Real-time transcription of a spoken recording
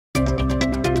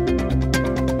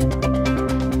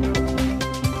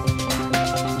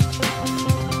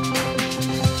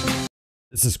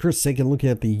This is Chris taking a look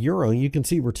at the euro. You can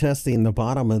see we're testing the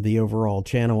bottom of the overall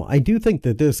channel. I do think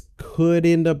that this could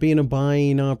end up being a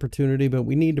buying opportunity, but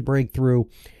we need to break through,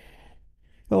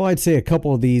 oh, I'd say a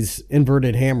couple of these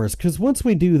inverted hammers, because once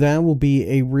we do that, will be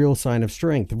a real sign of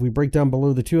strength. If we break down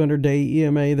below the 200-day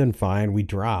EMA, then fine, we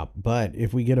drop. But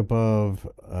if we get above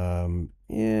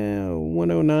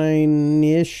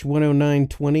 109-ish,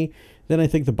 109.20, then I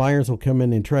think the buyers will come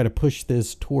in and try to push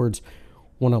this towards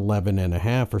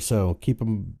 111.5 or so. Keep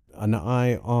an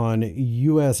eye on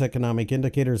U.S. economic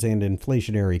indicators and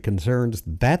inflationary concerns.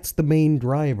 That's the main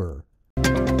driver.